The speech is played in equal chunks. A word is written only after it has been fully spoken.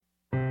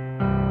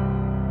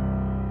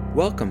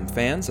Welcome,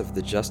 fans of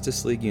the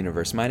Justice League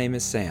universe. My name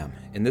is Sam.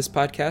 In this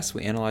podcast,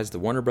 we analyze the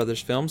Warner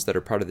Brothers films that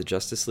are part of the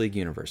Justice League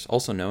universe,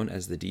 also known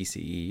as the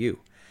DCEU.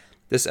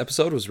 This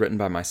episode was written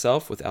by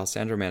myself with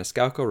Alessandro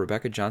Maniscalco,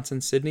 Rebecca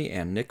Johnson, Sydney,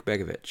 and Nick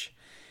Begovich.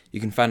 You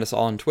can find us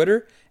all on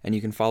Twitter, and you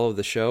can follow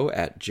the show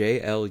at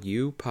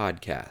JLU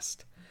Podcast.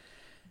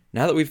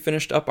 Now that we've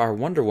finished up our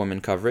Wonder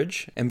Woman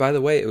coverage, and by the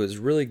way, it was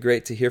really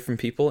great to hear from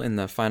people in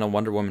the final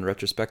Wonder Woman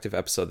retrospective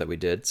episode that we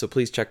did, so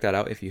please check that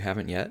out if you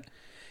haven't yet.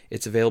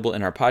 It's available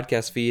in our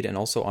podcast feed and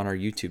also on our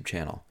YouTube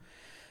channel.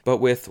 But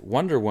with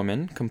Wonder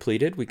Woman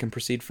completed, we can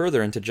proceed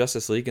further into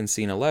Justice League in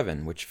Scene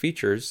 11, which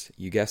features,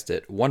 you guessed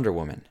it, Wonder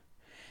Woman.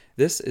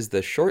 This is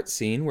the short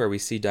scene where we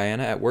see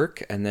Diana at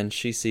work, and then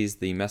she sees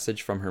the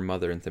message from her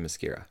mother in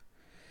Themyscira.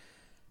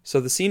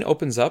 So the scene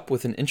opens up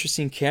with an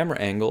interesting camera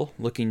angle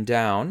looking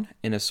down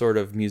in a sort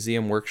of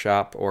museum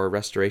workshop or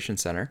restoration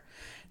center.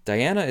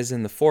 Diana is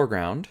in the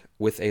foreground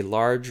with a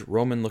large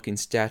Roman-looking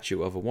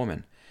statue of a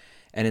woman.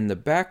 And in the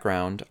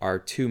background are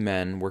two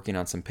men working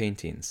on some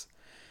paintings.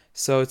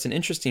 So it's an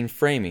interesting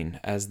framing,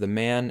 as the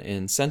man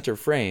in center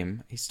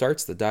frame, he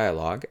starts the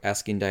dialogue,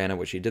 asking Diana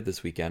what she did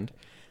this weekend,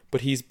 but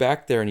he's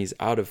back there and he's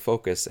out of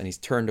focus and he's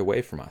turned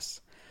away from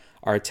us.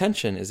 Our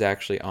attention is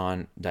actually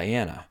on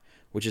Diana,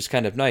 which is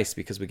kind of nice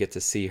because we get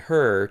to see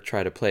her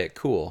try to play it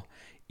cool,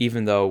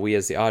 even though we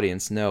as the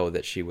audience know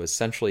that she was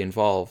centrally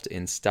involved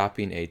in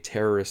stopping a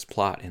terrorist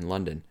plot in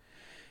London.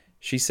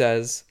 She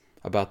says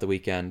about the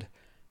weekend,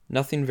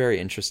 "Nothing very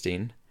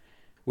interesting,"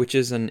 which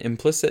is an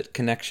implicit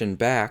connection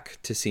back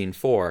to scene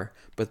 4,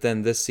 but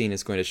then this scene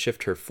is going to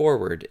shift her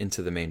forward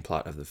into the main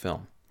plot of the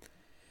film.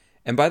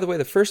 And by the way,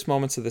 the first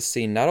moments of this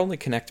scene not only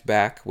connect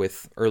back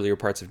with earlier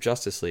parts of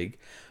Justice League,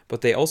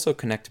 but they also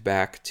connect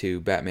back to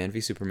Batman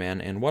v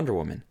Superman and Wonder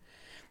Woman.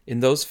 In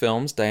those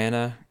films,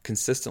 Diana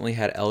consistently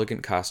had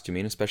elegant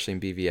costuming, especially in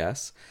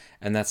BVS,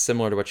 and that's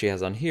similar to what she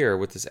has on here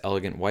with this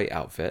elegant white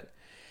outfit.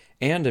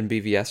 And in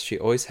BVS, she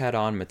always had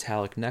on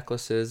metallic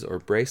necklaces or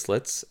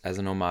bracelets as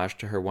an homage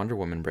to her Wonder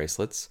Woman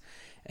bracelets.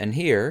 And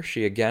here,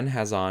 she again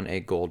has on a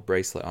gold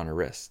bracelet on her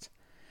wrist.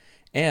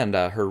 And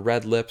her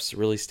red lips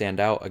really stand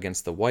out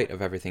against the white of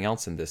everything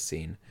else in this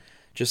scene,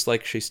 just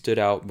like she stood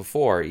out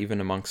before, even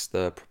amongst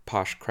the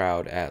posh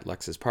crowd at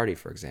Lex's party,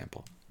 for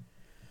example.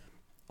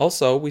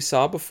 Also, we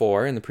saw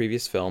before in the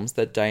previous films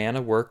that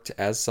Diana worked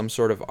as some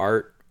sort of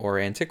art or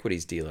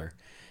antiquities dealer,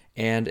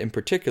 and in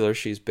particular,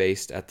 she's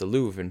based at the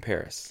Louvre in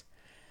Paris.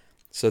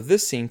 So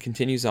this scene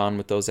continues on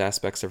with those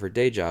aspects of her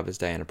day job as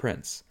Diana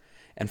Prince.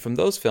 And from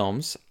those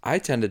films, I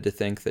tended to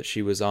think that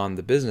she was on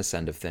the business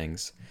end of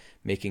things,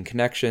 making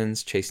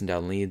connections, chasing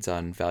down leads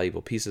on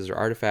valuable pieces or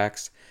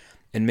artifacts,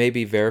 and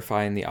maybe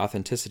verifying the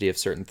authenticity of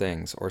certain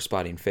things or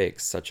spotting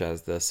fakes, such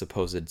as the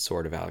supposed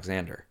Sword of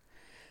Alexander.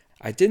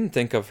 I didn't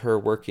think of her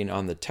working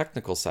on the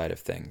technical side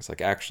of things,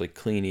 like actually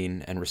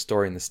cleaning and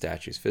restoring the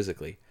statues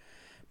physically.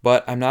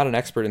 But I'm not an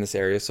expert in this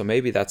area, so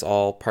maybe that's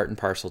all part and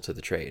parcel to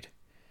the trade.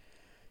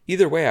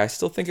 Either way, I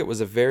still think it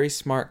was a very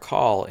smart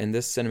call in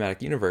this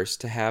cinematic universe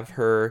to have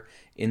her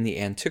in the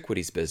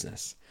antiquities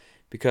business,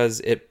 because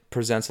it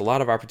presents a lot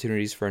of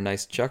opportunities for a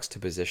nice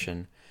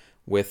juxtaposition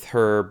with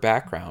her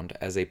background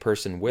as a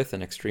person with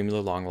an extremely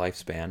long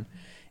lifespan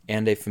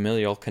and a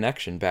familial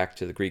connection back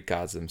to the Greek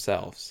gods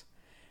themselves.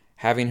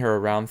 Having her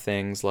around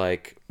things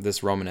like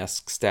this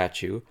Romanesque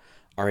statue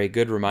are a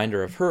good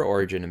reminder of her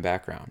origin and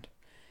background.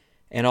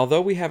 And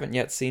although we haven't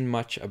yet seen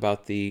much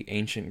about the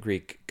ancient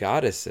Greek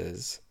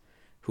goddesses,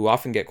 who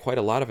often get quite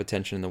a lot of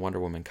attention in the Wonder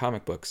Woman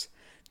comic books,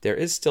 there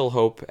is still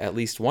hope at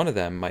least one of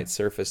them might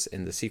surface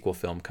in the sequel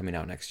film coming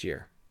out next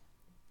year.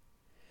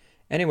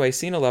 Anyway,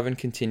 Scene 11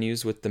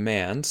 continues with the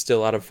man,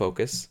 still out of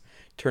focus,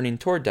 turning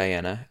toward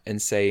Diana and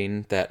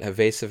saying that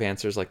evasive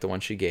answers like the one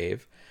she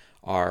gave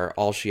are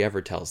all she ever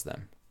tells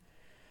them.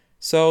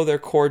 So they're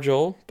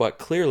cordial, but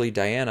clearly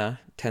Diana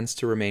tends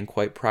to remain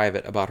quite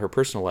private about her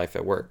personal life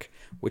at work,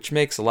 which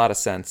makes a lot of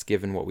sense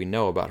given what we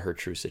know about her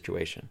true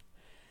situation.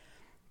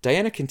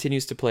 Diana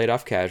continues to play it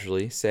off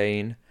casually,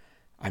 saying,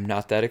 "I'm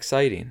not that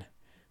exciting,"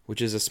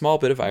 which is a small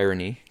bit of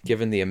irony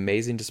given the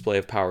amazing display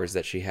of powers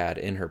that she had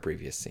in her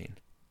previous scene.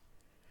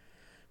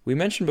 We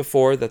mentioned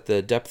before that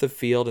the depth of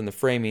field and the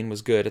framing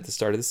was good at the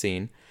start of the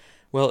scene.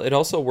 Well, it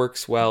also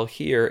works well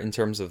here in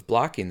terms of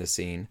blocking the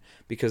scene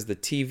because the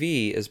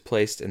TV is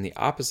placed in the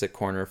opposite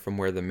corner from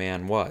where the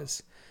man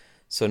was.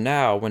 So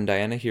now, when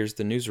Diana hears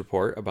the news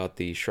report about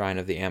the Shrine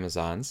of the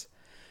Amazons,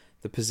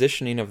 the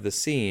positioning of the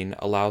scene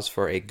allows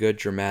for a good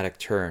dramatic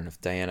turn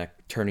of Diana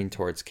turning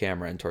towards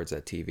camera and towards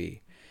that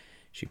TV.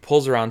 She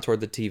pulls around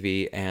toward the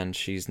TV and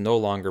she's no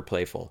longer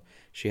playful.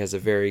 She has a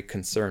very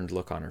concerned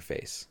look on her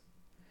face.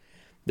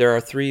 There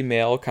are 3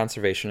 male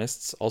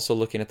conservationists also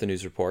looking at the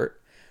news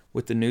report,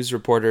 with the news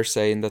reporter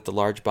saying that the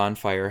large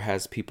bonfire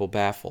has people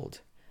baffled.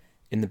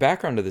 In the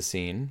background of the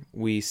scene,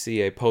 we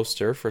see a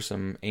poster for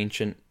some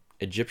ancient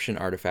Egyptian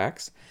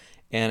artifacts,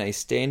 and a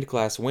stained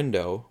glass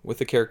window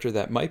with a character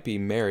that might be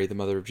Mary, the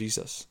mother of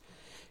Jesus.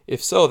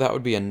 If so, that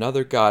would be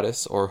another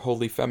goddess or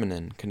holy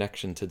feminine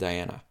connection to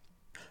Diana.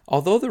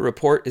 Although the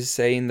report is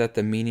saying that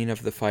the meaning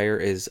of the fire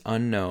is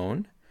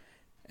unknown,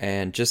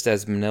 And just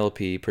as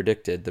Penelope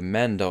predicted, the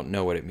men don't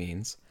know what it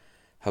means.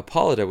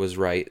 Hippolyta was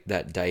right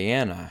that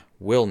Diana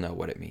will know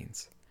what it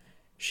means.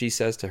 She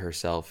says to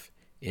herself,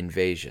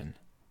 invasion.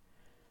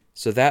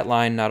 So that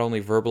line not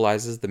only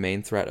verbalizes the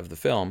main threat of the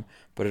film,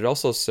 but it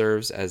also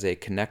serves as a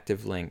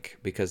connective link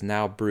because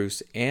now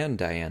Bruce and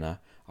Diana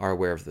are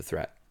aware of the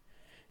threat.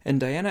 And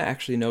Diana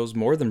actually knows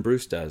more than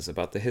Bruce does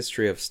about the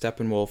history of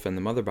Steppenwolf and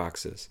the Mother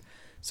Boxes,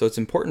 so it's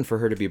important for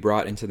her to be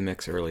brought into the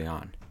mix early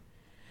on.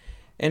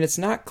 And it's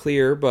not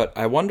clear, but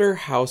I wonder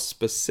how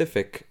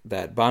specific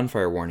that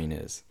bonfire warning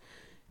is.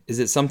 Is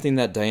it something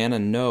that Diana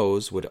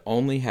knows would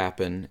only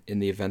happen in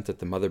the event that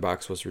the Mother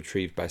Box was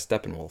retrieved by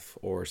Steppenwolf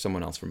or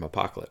someone else from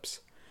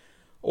Apocalypse?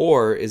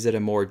 Or is it a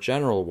more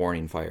general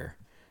warning fire,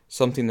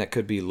 something that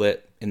could be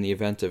lit in the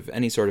event of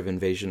any sort of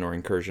invasion or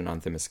incursion on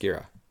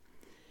Themyscira?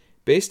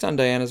 Based on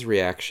Diana's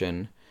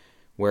reaction,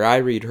 where I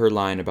read her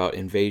line about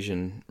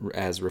invasion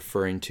as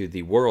referring to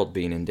the world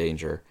being in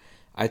danger,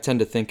 I tend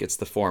to think it's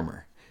the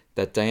former,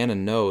 that Diana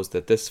knows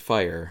that this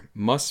fire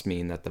must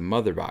mean that the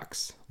Mother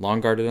Box,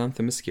 long guarded on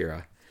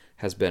Themyscira,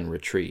 has been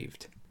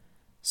retrieved.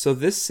 So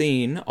this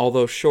scene,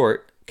 although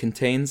short,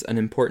 contains an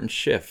important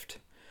shift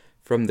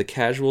from the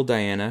casual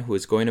Diana who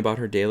is going about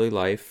her daily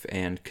life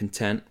and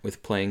content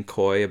with playing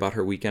coy about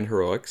her weekend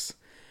heroics,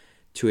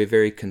 to a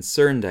very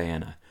concerned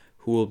Diana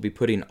who will be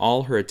putting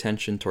all her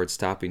attention towards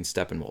stopping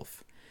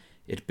Steppenwolf.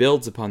 It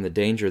builds upon the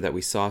danger that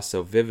we saw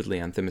so vividly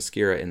on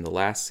Themyscira in the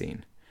last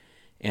scene,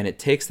 and it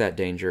takes that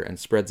danger and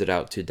spreads it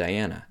out to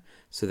Diana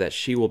so that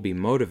she will be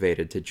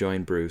motivated to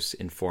join Bruce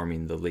in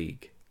forming the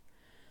League.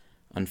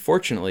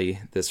 Unfortunately,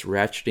 this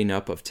ratcheting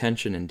up of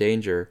tension and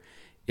danger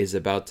is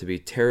about to be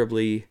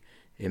terribly,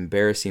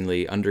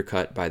 embarrassingly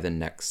undercut by the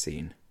next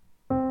scene.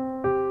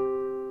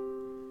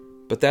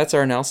 But that's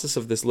our analysis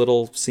of this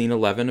little scene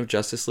 11 of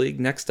Justice League.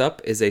 Next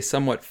up is a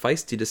somewhat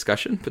feisty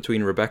discussion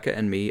between Rebecca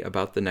and me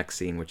about the next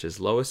scene, which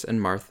is Lois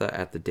and Martha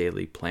at the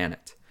Daily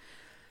Planet.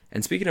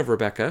 And speaking of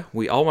Rebecca,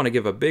 we all want to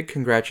give a big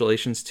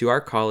congratulations to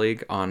our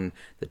colleague on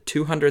the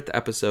 200th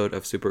episode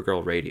of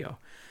Supergirl Radio.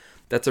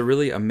 That's a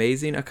really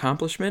amazing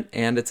accomplishment,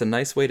 and it's a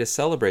nice way to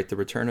celebrate the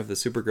return of the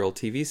Supergirl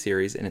TV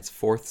series in its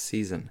 4th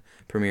season,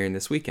 premiering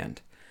this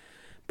weekend.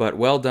 But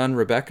well done,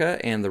 Rebecca,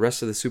 and the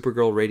rest of the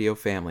Supergirl Radio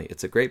family.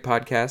 It's a great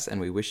podcast,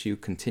 and we wish you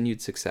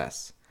continued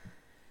success.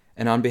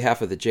 And on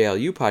behalf of the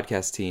JLU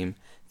podcast team,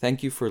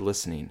 thank you for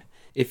listening.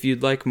 If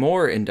you'd like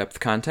more in-depth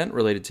content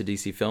related to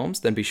DC films,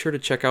 then be sure to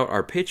check out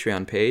our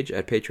Patreon page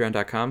at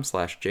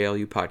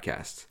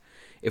patreon.com/JLUpodcast.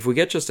 If we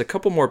get just a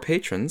couple more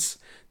patrons,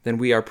 then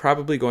we are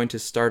probably going to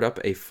start up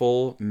a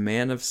full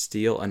Man of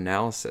Steel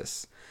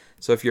analysis.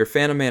 So if you're a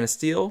fan of Man of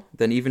Steel,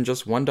 then even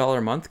just $1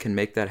 a month can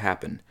make that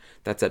happen.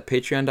 That's at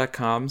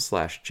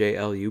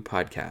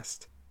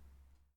patreon.com/JLUpodcast.